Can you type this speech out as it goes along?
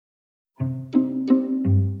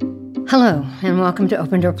Hello, and welcome to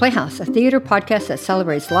Open Door Playhouse, a theater podcast that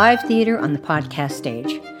celebrates live theater on the podcast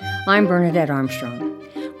stage. I'm Bernadette Armstrong.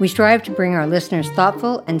 We strive to bring our listeners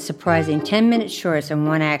thoughtful and surprising 10-minute shorts and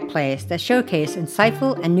one-act plays that showcase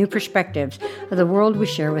insightful and new perspectives of the world we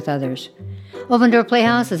share with others. Open Door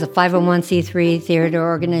Playhouse is a 501c3 theater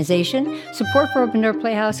organization. Support for Open Door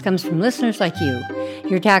Playhouse comes from listeners like you.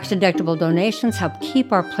 Your tax-deductible donations help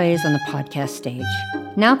keep our plays on the podcast stage.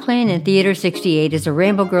 Now playing in Theater 68 is the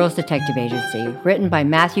Rainbow Girls Detective Agency, written by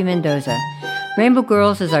Matthew Mendoza. Rainbow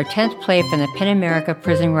Girls is our 10th play from the PEN America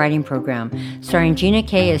Prison Writing Program, starring Gina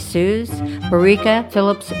Kay as Suze, Barika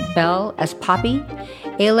Phillips Bell as Poppy,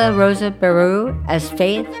 Ayla Rosa Beru as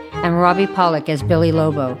Faith, and Robbie Pollock as Billy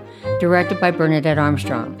Lobo, directed by Bernadette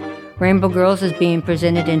Armstrong. Rainbow Girls is being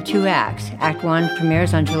presented in 2 acts. Act 1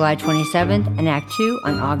 premieres on July 27th and Act 2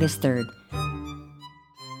 on August 3rd.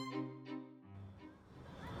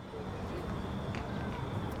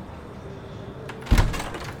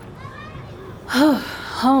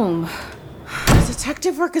 Home.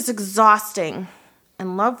 Detective work is exhausting,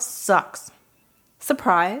 and love sucks.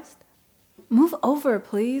 Surprised? Move over,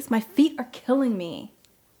 please. My feet are killing me.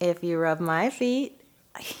 If you rub my feet.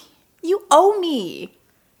 You owe me.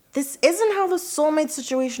 This isn't how the soulmate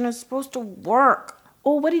situation is supposed to work.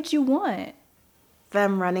 Well, what did you want?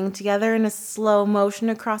 Them running together in a slow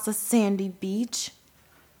motion across a sandy beach.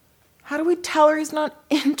 How do we tell her he's not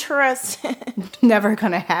interested? Never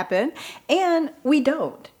gonna happen. And we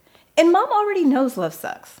don't. And Mom already knows love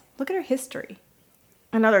sucks. Look at her history.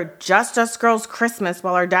 Another Just Us Girls Christmas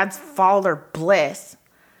while our dads follow their bliss.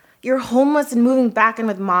 You're homeless and moving back in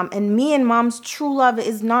with Mom, and me and Mom's true love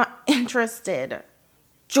is not interested.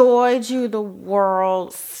 Joy to the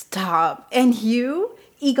world. Stop. And you,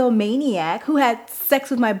 egomaniac, who had sex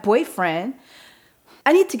with my boyfriend,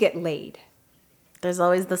 I need to get laid. There's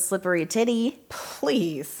always the slippery titty.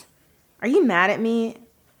 Please. Are you mad at me?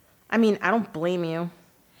 I mean, I don't blame you.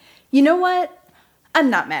 You know what?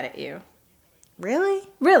 I'm not mad at you. Really?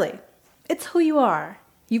 Really. It's who you are.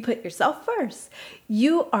 You put yourself first.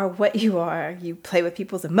 You are what you are. You play with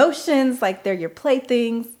people's emotions like they're your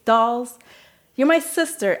playthings, dolls. You're my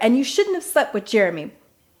sister, and you shouldn't have slept with Jeremy,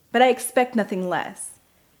 but I expect nothing less.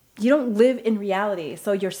 You don't live in reality,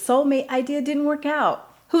 so your soulmate idea didn't work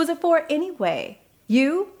out. Who is it for anyway?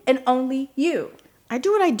 You and only you. I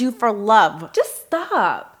do what I do for love. Just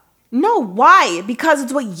stop. No, why? Because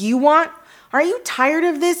it's what you want? Are you tired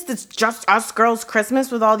of this? This Just Us Girls Christmas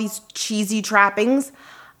with all these cheesy trappings?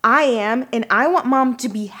 I am, and I want Mom to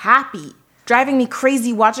be happy. Driving me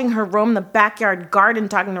crazy watching her roam the backyard garden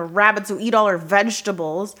talking to rabbits who eat all her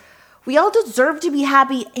vegetables. We all deserve to be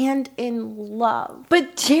happy and in love.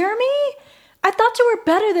 But Jeremy, I thought you were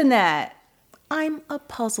better than that. I'm a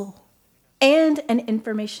puzzle. And an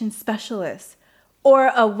information specialist. Or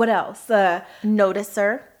what else?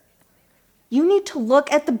 Noticer. You need to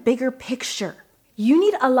look at the bigger picture. You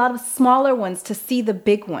need a lot of smaller ones to see the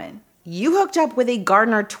big one. You hooked up with a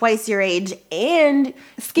gardener twice your age and...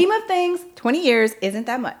 Scheme of things, 20 years isn't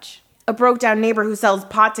that much. A broke-down neighbor who sells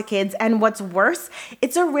pot to kids, and what's worse,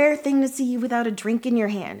 it's a rare thing to see you without a drink in your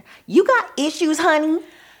hand. You got issues, honey.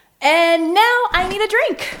 And now I need a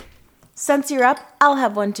drink. Since you're up, I'll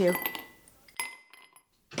have one too.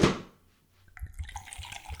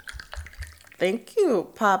 Thank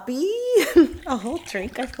you, Poppy. A whole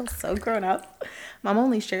drink. I feel so grown up. Mom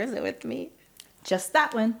only shares it with me. Just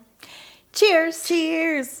that one. Cheers.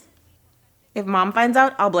 Cheers. If Mom finds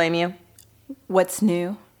out, I'll blame you. What's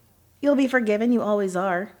new? You'll be forgiven. You always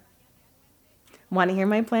are. Want to hear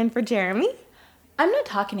my plan for Jeremy? I'm not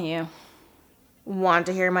talking to you. Want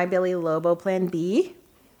to hear my Billy Lobo plan B?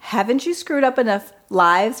 Haven't you screwed up enough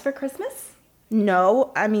lives for Christmas?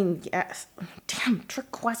 No, I mean, yes. Damn,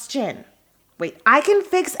 trick question. Wait, I can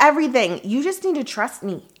fix everything. You just need to trust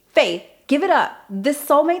me. Faith, give it up. This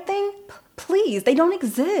soulmate thing? Please, they don't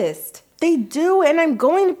exist. They do, and I'm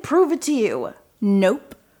going to prove it to you.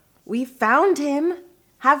 Nope. We found him.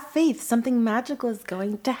 Have faith. Something magical is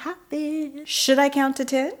going to happen. Should I count to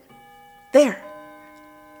 10? There.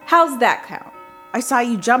 How's that count? I saw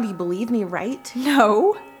you jump. You believe me, right?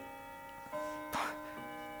 No.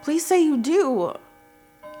 Please say you do.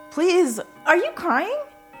 Please. Are you crying?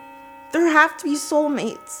 There have to be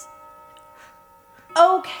soulmates.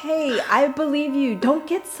 Okay, I believe you. Don't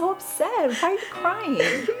get so upset. Why are you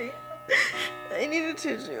crying? I need a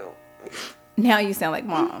tissue. Now you sound like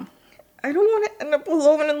Mom. I don't want to end up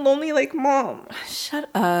alone and lonely like Mom. Shut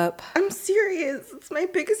up. I'm serious. It's my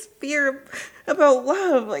biggest fear about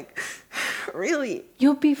love. Like, really.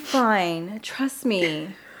 You'll be fine. Trust me.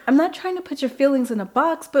 I'm not trying to put your feelings in a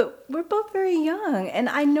box, but we're both very young, and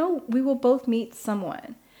I know we will both meet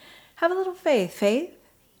someone. Have a little faith, Faith.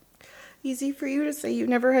 Easy for you to say you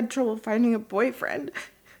never had trouble finding a boyfriend.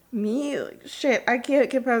 Me, like, shit, I can't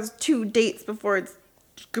get past 2 dates before it's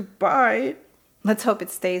goodbye. Let's hope it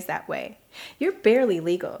stays that way. You're barely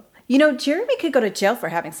legal. You know, Jeremy could go to jail for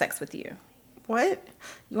having sex with you. What?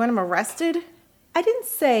 You want him arrested? I didn't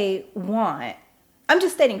say want. I'm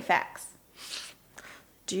just stating facts.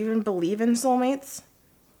 Do you even believe in soulmates?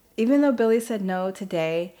 Even though Billy said no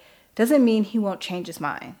today, doesn't mean he won't change his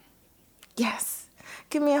mind. Yes.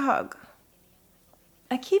 Give me a hug.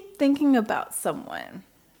 I keep thinking about someone.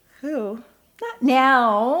 Who? Not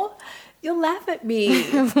now. You'll laugh at me.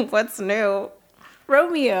 What's new?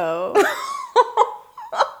 Romeo.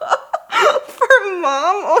 For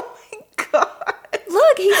Mom? Oh my God.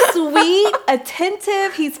 Look, he's sweet,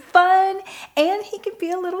 attentive, he's fun, and he can be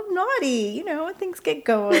a little naughty, you know, when things get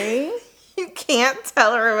going. You can't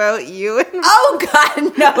tell her about you. Oh,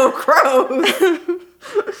 God, no, gross.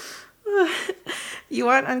 You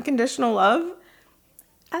want unconditional love?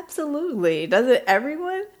 Absolutely. Doesn't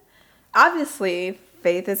everyone? Obviously,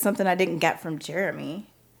 faith is something I didn't get from Jeremy.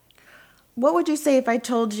 What would you say if I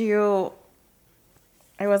told you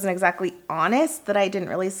I wasn't exactly honest, that I didn't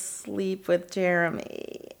really sleep with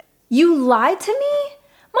Jeremy? You lied to me?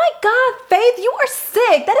 My God, Faith, you are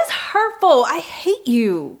sick. That is hurtful. I hate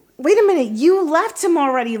you. Wait a minute, you left him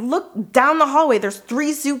already. Look down the hallway. There's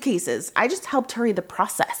 3 suitcases. I just helped hurry the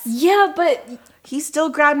process. Yeah, but He still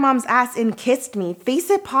grabbed Mom's ass and kissed me.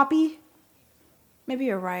 Face it, Poppy. maybe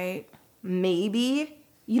you're right. Maybe.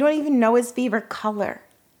 You don't even know his favorite color.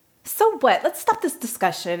 So what? Let's stop this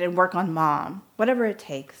discussion and work on Mom. Whatever it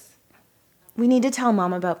takes. We need to tell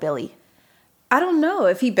Mom about Billy. I don't know.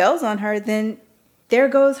 If he bails on her, then there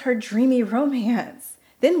goes her dreamy romance.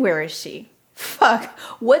 Then where is she? Fuck.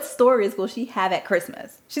 What stories will she have at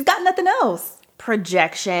Christmas? She's got nothing else.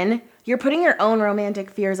 Projection. You're putting your own romantic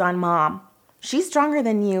fears on Mom. She's stronger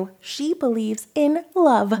than you. She believes in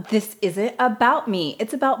love. This isn't about me.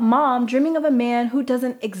 It's about Mom dreaming of a man who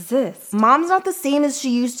doesn't exist. Mom's not the same as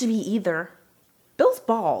she used to be either. Bill's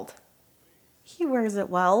bald. He wears it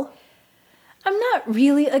well. I'm not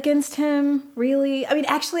really against him, really. I mean,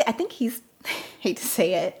 actually, I think he's, hate to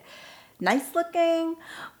say it, nice looking,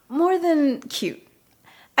 more than cute.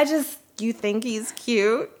 You think he's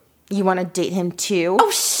cute? You want to date him too?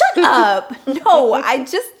 Oh, shut up! No, I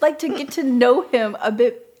just like to get to know him a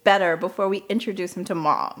bit better before we introduce him to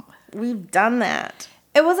Mom. We've done that.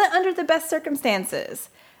 It wasn't under the best circumstances.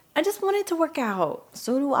 I just wanted to work out.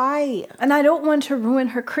 So do I. And I don't want to ruin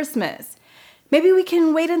her Christmas. Maybe we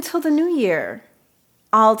can wait until the new year.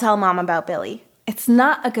 I'll tell Mom about Billy. It's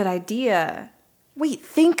not a good idea. Wait,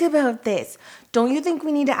 think about this. Don't you think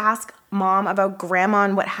we need to ask Mom about Grandma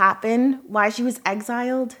and what happened? Why she was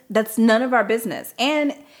exiled? That's none of our business.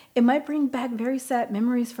 And it might bring back very sad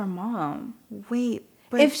memories for Mom. Wait,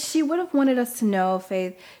 but If she would have wanted us to know,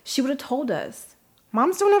 Faith, she would have told us.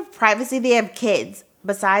 Moms don't have privacy, they have kids.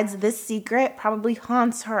 Besides, this secret probably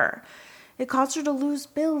haunts her. It caused her to lose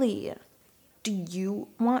Billy. Do you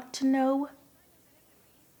want to know?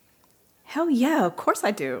 Hell yeah, of course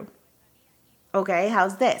I do. Okay,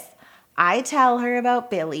 how's this? I tell her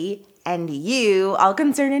about Billy, and you, all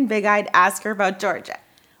concerned and big-eyed, ask her about Georgia.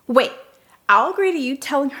 Wait, I'll agree to you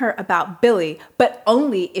telling her about Billy, but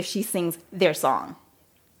only if she sings their song.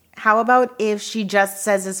 How about if she just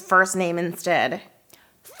says his first name instead?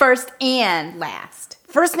 First and last.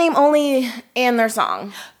 First name only and their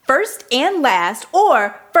song. First and last,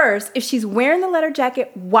 or first if she's wearing the leather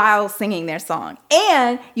jacket while singing their song.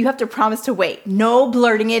 And you have to promise to wait. No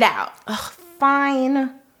blurting it out. Ugh,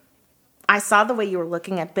 fine. I saw the way you were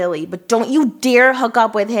looking at Billy, but don't you dare hook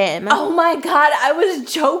up with him. Oh my God, I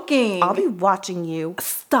was joking. I'll be watching you.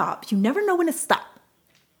 Stop. You never know when to stop.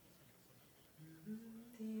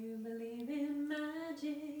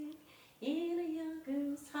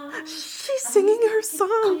 She's singing her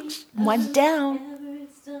song. One down.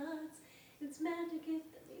 It's magic if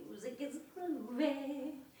the music is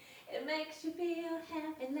groovy. It makes you feel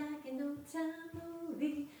happy like an old time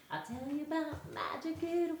movie. I'll tell you about magic,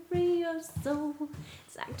 it'll free your soul.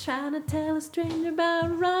 It's like trying to tell a stranger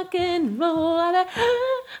about rock and roll.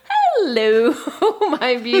 Hello,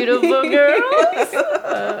 my beautiful girls.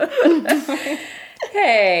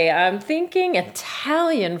 Hey, I'm thinking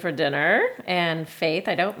Italian for dinner. And Faith,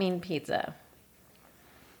 I don't mean pizza.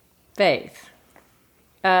 Faith,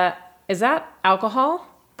 is that alcohol?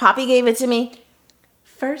 Poppy gave it to me.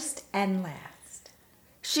 First and last.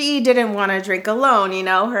 She didn't want to drink alone, you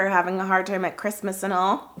know, her having a hard time at Christmas and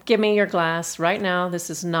all. Give me your glass right now. This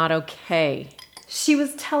is not okay. She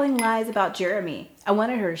was telling lies about Jeremy. I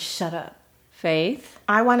wanted her to shut up. Faith?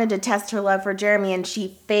 I wanted to test her love for Jeremy and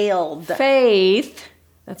she failed. Faith?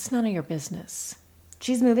 That's none of your business.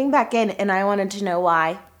 She's moving back in and I wanted to know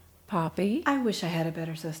why. Poppy? I wish I had a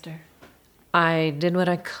better sister. I did what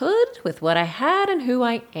I could with what I had and who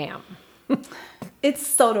I am. It's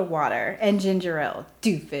soda water and ginger ale,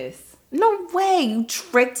 doofus. No way, you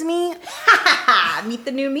tricked me. Meet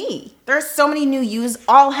the new me. There are so many new yous,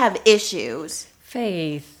 all have issues.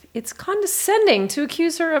 Faith, it's condescending to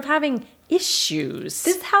accuse her of having issues.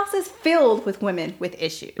 This house is filled with women with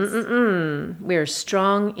issues. We're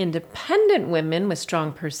strong, independent women with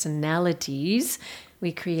strong personalities.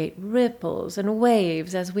 We create ripples and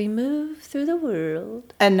waves as we move through the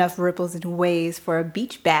world. Enough ripples and waves for a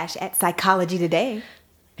beach bash at Psychology Today.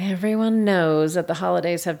 Everyone knows that the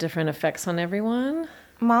holidays have different effects on everyone.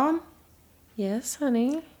 Mom, Yes,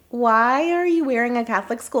 honey. why are you wearing a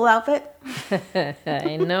Catholic school outfit?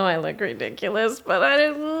 I know I look ridiculous, but I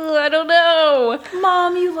don't know.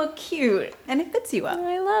 Mom, you look cute. And it fits you up.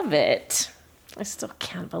 I love it. I still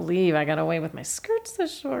can't believe I got away with my skirt so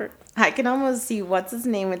short. I can almost see what's his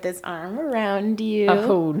name with his arm around you.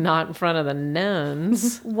 Oh, not in front of the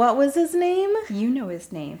nuns. What was his name? You know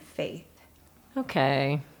his name, Faith.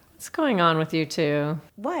 Okay. What's going on with you two?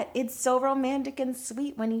 What? It's so romantic and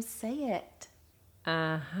sweet when you say it.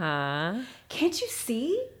 Uh-huh. Can't you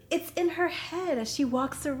see? It's in her head as she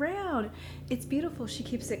walks around. It's beautiful. She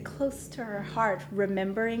keeps it close to her heart,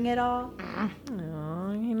 remembering it all.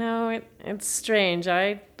 Oh, you know, it's strange.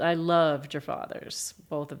 I loved your fathers,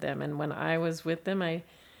 both of them. And when I was with them, I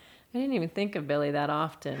didn't even think of Billy that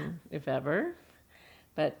often, if ever.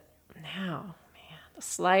 But now, man, the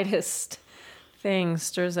slightest thing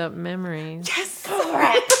stirs up memories. Yes,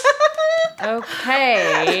 correct.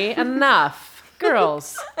 Okay, enough.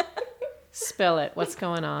 Girls, spill it. What's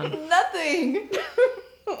going on? Nothing.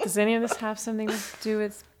 Does any of this have something to do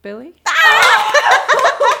with Billy?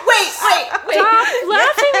 wait. Stop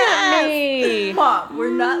laughing at me. Mom, we're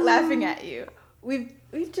not laughing at you. We've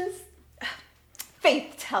just...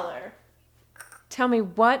 Faith, tell her. Tell me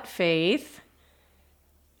what, Faith?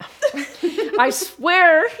 I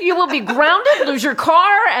swear you will be grounded, lose your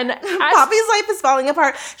car, and... Poppy's life is falling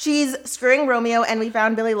apart. She's screwing Romeo, and we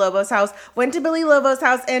found Billy Lobo's house, went to Billy Lobo's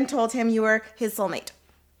house, and told him you were his soulmate.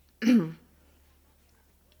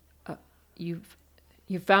 You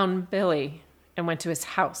found Billy and went to his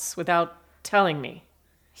house without telling me.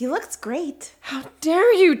 He looks great. How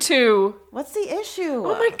dare you two? What's the issue?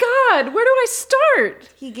 Oh my God, where do I start?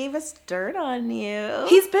 He gave us dirt on you.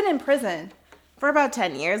 He's been in prison. For about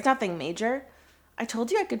 10 years, nothing major. I told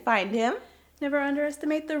you I could find him. Never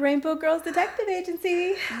underestimate the Rainbow Girls Detective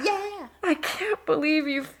Agency. Yeah. I can't believe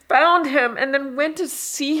you found him and then went to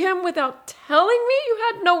see him without telling me. You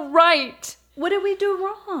had no right. What did we do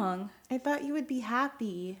wrong? I thought you would be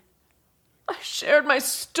happy. I shared my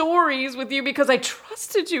stories with you because I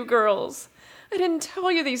trusted you girls. I didn't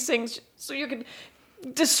tell you these things so you could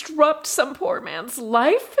disrupt some poor man's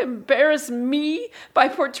life, embarrass me by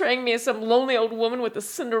portraying me as some lonely old woman with a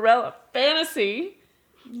Cinderella fantasy.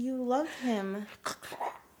 You love him.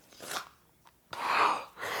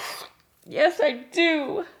 Yes, I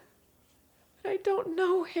do. But I don't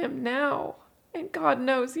know him now. And God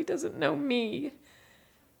knows he doesn't know me.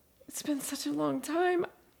 It's been such a long time.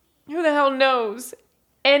 Who the hell knows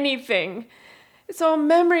anything? It's all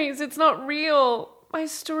memories. It's not real. My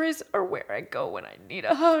stories are where I go when I need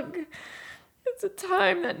a hug. It's a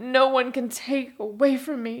time that no one can take away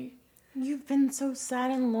from me. You've been so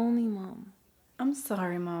sad and lonely, Mom. I'm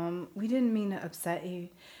sorry, Mom. We didn't mean to upset you.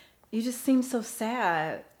 You just seem so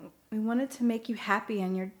sad. We wanted to make you happy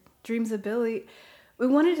and your dreams of Billy. We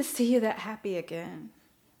wanted to see you that happy again.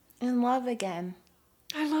 In love again.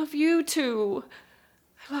 I love you too.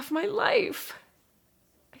 I love my life.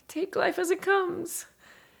 I take life as it comes.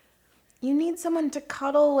 You need someone to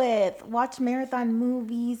cuddle with, watch marathon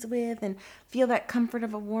movies with, and feel that comfort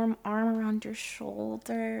of a warm arm around your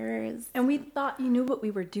shoulders. And we thought you knew what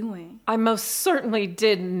we were doing. I most certainly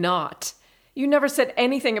did not. You never said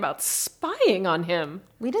anything about spying on him.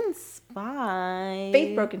 We didn't spy.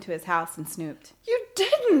 Faith broke into his house and snooped. You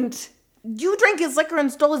didn't. You drank his liquor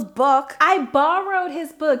and stole his book. I borrowed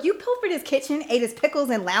his book. You pilfered his kitchen, ate his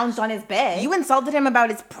pickles, and lounged on his bed. You insulted him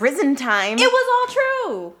about his prison time. It was all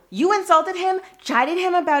true. You insulted him, chided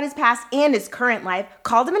him about his past and his current life,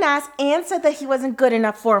 called him an ass, and said that he wasn't good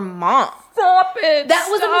enough for Mom. Stop it. That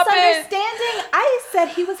was Stop a misunderstanding. I said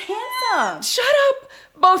he was handsome. Shut up,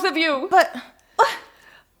 both of you. But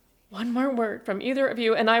One more word from either of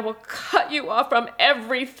you, and I will cut you off from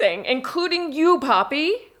everything, including you,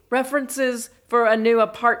 Poppy. References for a new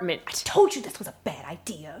apartment. Told you this was a bad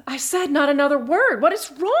idea. I said not another word. What is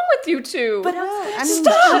wrong with you two? But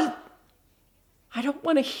Stop! I don't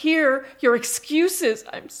want to hear your excuses.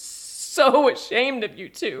 I'm so ashamed of you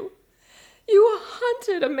two. You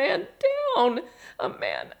hunted a man down, a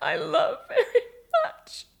man I love very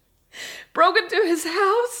much. Broke into his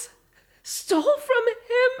house, stole from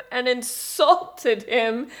him, and insulted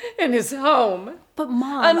him in his home. But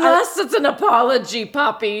Mom, Unless it's an apology,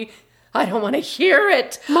 Poppy. I don't want to hear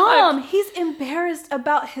it. Mom, he's embarrassed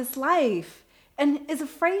about his life and is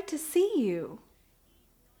afraid to see you.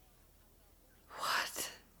 What?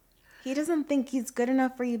 He doesn't think he's good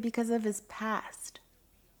enough for you because of his past.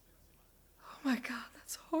 Oh my God,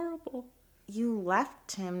 that's horrible. You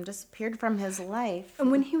left him, disappeared from his life.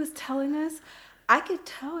 And when he was telling us, I could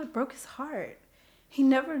tell it broke his heart. He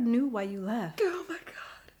never knew why you left. Oh my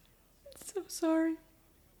God. I'm so sorry.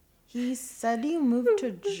 He said you moved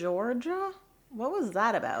to Georgia? What was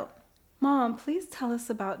that about? Mom, please tell us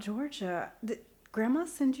about Georgia. Did Grandma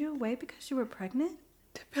send you away because you were pregnant?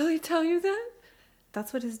 Did Billy tell you that?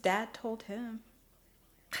 That's what his dad told him.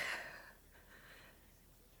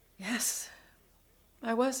 Yes,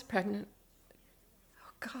 I was pregnant.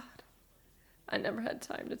 Oh God, I never had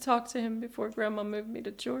time to talk to him before Grandma moved me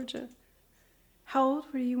to Georgia. How old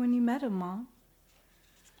were you when you met him, Mom?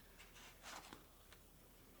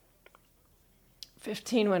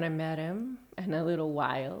 15 when I met him, and a little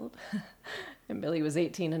wild. And Billy was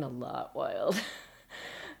 18 and a lot wild.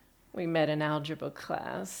 We met in algebra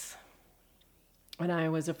class. When I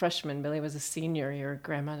was a freshman, Billy was a senior. Your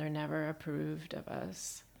grandmother never approved of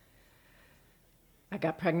us. I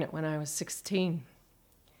got pregnant when I was 16.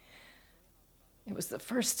 It was the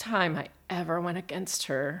first time I ever went against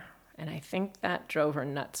her, and I think that drove her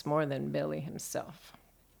nuts more than Billy himself.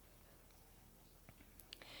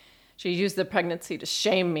 She used the pregnancy to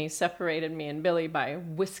shame me, separated me and Billy by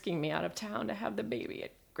whisking me out of town to have the baby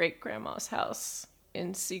at great-grandma's house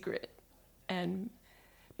in secret. And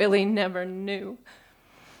Billy never knew.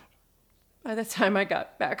 By the time I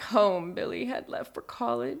got back home, Billy had left for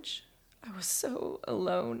college. I was so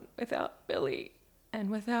alone without Billy and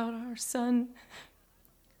without our son.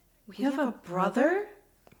 We have a brother?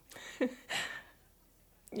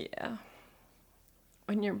 Yeah.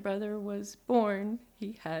 When your brother was born,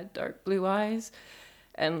 he had dark blue eyes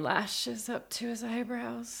and lashes up to his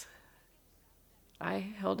eyebrows. I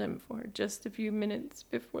held him for just a few minutes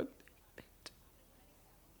before they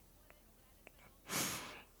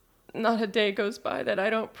Not a day goes by that I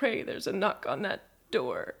don't pray there's a knock on that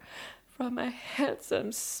door from a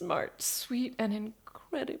handsome, smart, sweet, and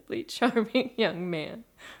incredibly charming young man.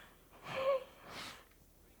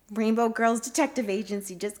 Rainbow Girls Detective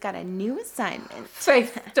Agency just got a new assignment.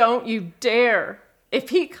 Faith, don't you dare. If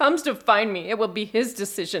he comes to find me, it will be his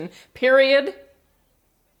decision. Period.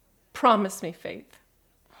 Promise me, Faith.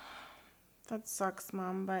 That sucks,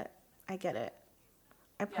 Mom, but I get it.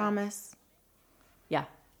 I promise. Yeah.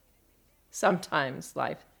 Sometimes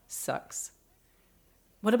life sucks.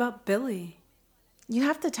 What about Billy? You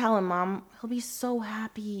have to tell him, Mom. He'll be so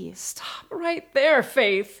happy. Stop right there,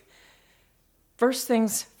 Faith. First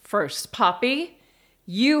things first, Poppy.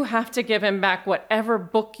 You have to give him back whatever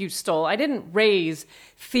book you stole. I didn't raise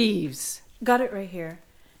thieves. Got it right here.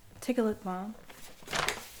 Take a look, Mom.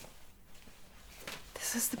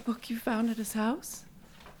 This is the book you found at his house?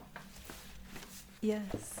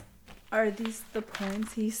 Yes. Are these the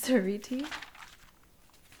poems he used to read to you?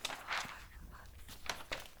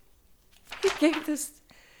 He gave this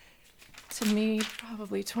to me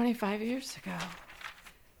probably 25 years ago.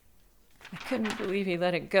 I couldn't believe he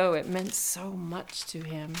let it go. It meant so much to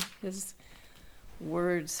him. His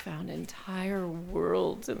words found entire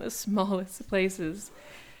worlds in the smallest places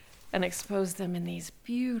and exposed them in these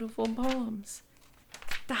beautiful poems.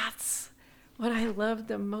 That's what I loved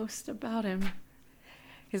the most about him.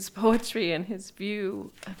 His poetry and his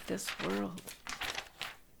view of this world.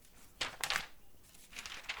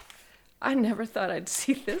 I never thought I'd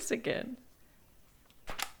see this again.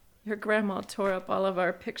 Your grandma tore up all of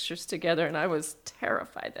our pictures together, and I was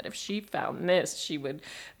terrified that if she found this, she would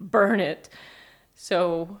burn it.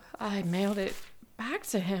 So I mailed it back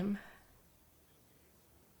to him.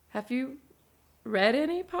 Have you read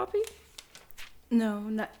any, Poppy? No,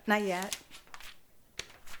 not yet.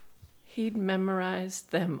 He'd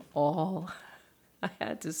memorized them all. I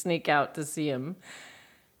had to sneak out to see him.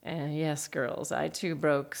 And yes, girls, I too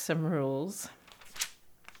broke some rules.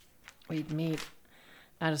 We'd meet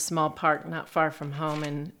at a small park not far from home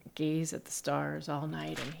and gaze at the stars all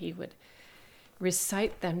night, and he would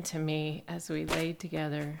recite them to me as we laid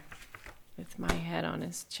together with my head on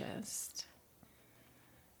his chest.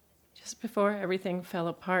 just before everything fell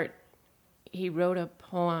apart, he wrote a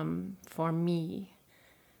poem for me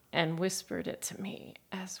and whispered it to me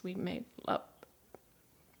as we made love.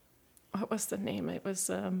 What was the name? It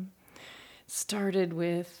was, started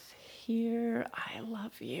with, "Here I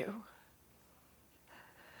love you."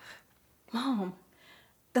 Mom,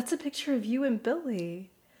 that's a picture of you and Billy.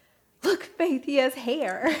 Look, Faith, he has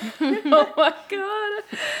hair. Oh my God.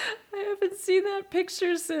 I haven't seen that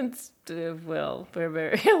picture since, for a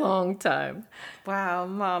very long time. Wow,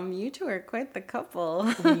 Mom, you two are quite the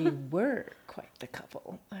couple. We were quite the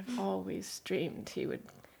couple. I've always dreamed he would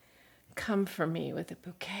come for me with a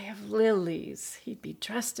bouquet of lilies. He'd be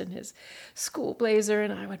dressed in his school blazer,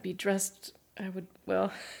 and I would be dressed, in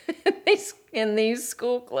these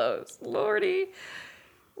school clothes. Lordy,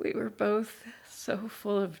 we were both so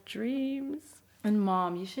full of dreams. And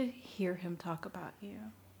Mom, you should hear him talk about you.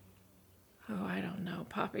 Oh, I don't know,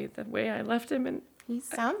 Poppy, the way I left him and He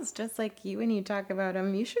sounds just like you when you talk about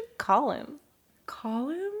him. You should call him. call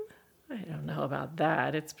him? I don't know about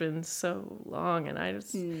that. It's been so long, and I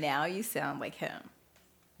just... Now you sound like him.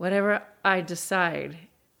 Whatever I decide,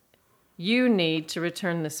 you need to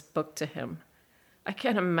return this book to him. I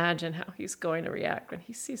can't imagine how he's going to react when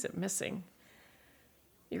he sees it missing.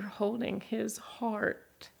 You're holding his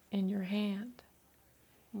heart in your hand.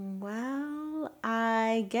 Well,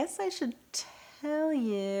 I guess I should tell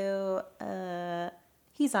you,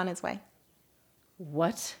 he's on his way.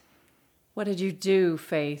 What? What did you do,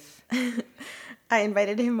 Faith? I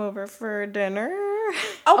invited him over for dinner.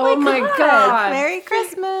 Oh my God. Merry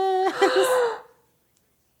Christmas.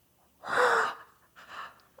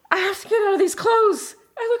 I have to get out of these clothes.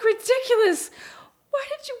 I look ridiculous. Why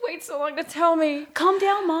did you wait so long to tell me? Calm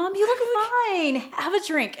down, Mom. You look fine. Have a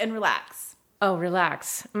drink and relax. Oh,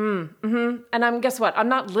 relax. And guess what? I'm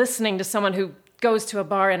not listening to someone who goes to a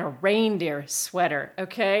bar in a reindeer sweater,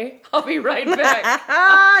 okay? I'll be right back.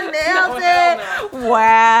 Nailed it.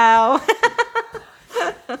 Wow.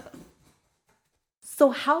 So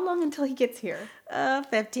how long until he gets here?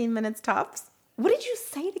 15 minutes tops. What did you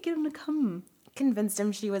say to get him to come? Convinced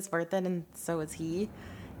him she was worth it, and so was he.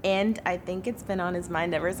 And I think it's been on his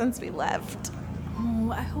mind ever since we left.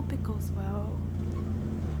 Oh, I hope it goes well.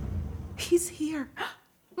 He's here.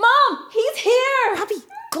 Mom, he's here. Poppy,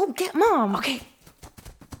 go get Mom. Okay.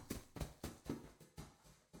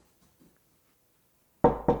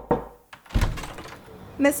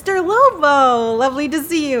 Mr. Lobo, lovely to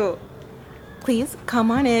see you. Please come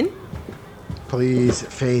on in. Please,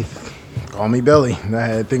 Faith, call me Billy.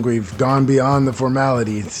 I think we've gone beyond the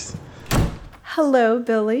formalities. Hello,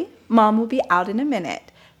 Billy. Mom will be out in a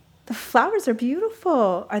minute. The flowers are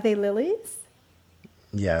beautiful. Are they lilies?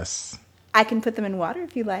 Yes. I can put them in water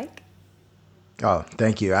if you like. Oh,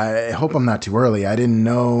 thank you. I hope I'm not too early. I didn't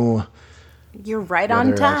know... You're right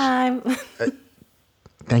on time.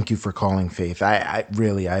 Thank you for calling, Faith. I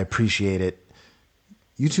really appreciate it.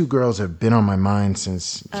 You two girls have been on my mind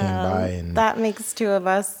since you came by, and... That makes two of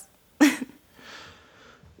us.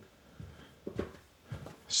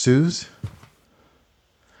 Suze?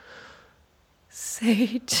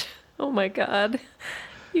 Sage, oh my God.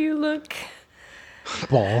 You look...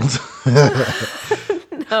 Bald.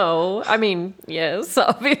 No, I mean, yes,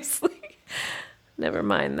 obviously. Never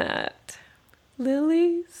mind that.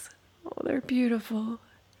 Lilies? Oh, they're beautiful.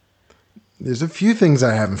 There's a few things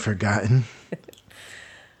I haven't forgotten.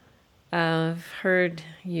 I've heard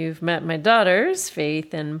you've met my daughters,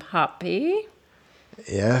 Faith and Poppy.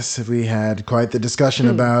 Yes, we had quite the discussion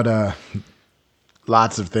about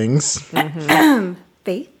lots of things.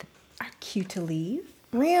 Faith, are you to leave?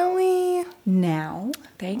 Really? Now?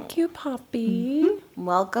 Thank you, Poppy.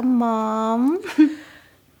 Welcome, Mom.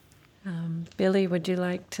 Billy, would you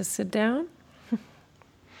like to sit down?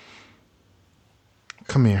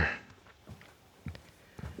 Come here.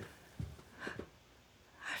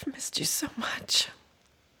 I've missed you so much.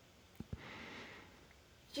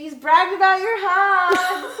 She's bragging about your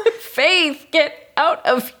house. Faith, get out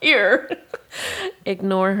of here.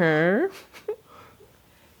 Ignore her.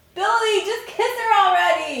 Billy, just kiss her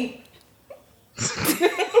already.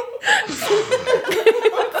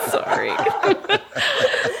 Sorry.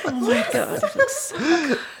 Oh my God, it looks so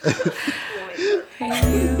good. Hey,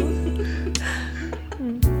 you.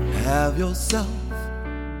 Have yourself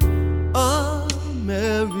a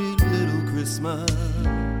merry little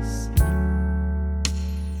Christmas.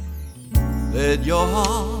 Let your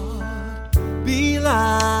heart be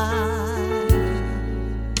light.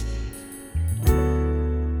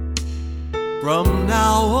 From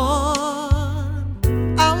now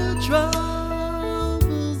on, our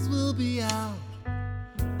troubles will be out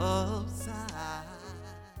of sight.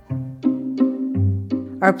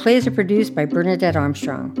 Our plays are produced by Bernadette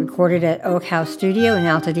Armstrong, recorded at Oak House Studio in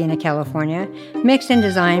Altadena, California, mixed and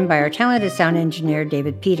designed by our talented sound engineer,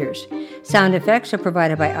 David Peters. Sound effects are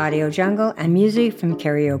provided by Audio Jungle and music from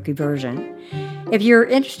Karaoke Version. If you're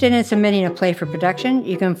interested in submitting a play for production,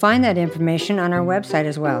 you can find that information on our website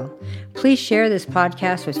as well. Please share this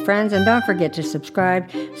podcast with friends and don't forget to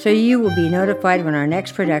subscribe so you will be notified when our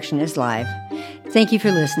next production is live. Thank you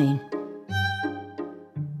for listening.